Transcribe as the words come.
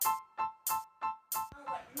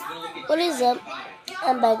What is up?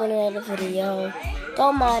 I'm back with another video.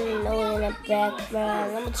 Don't mind the noise in the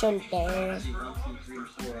background. I'm gonna turn it down.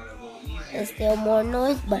 There's still more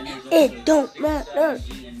noise, but it don't matter.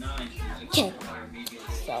 Okay,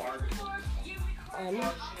 so I'm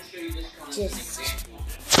just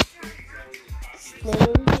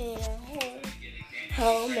sitting here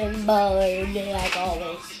home and bored like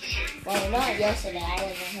always. Well, not yesterday.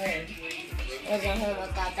 I wasn't home. I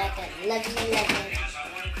got back at 11:11.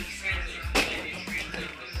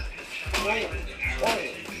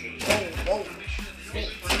 Whoa.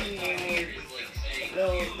 15.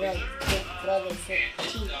 Little brother, big brother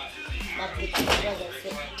 15. My big brother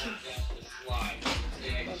 15. My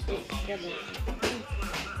big brother 15.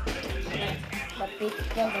 My big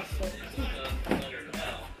brother 15.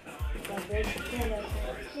 My big brother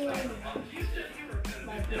 15.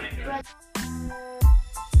 My big brother.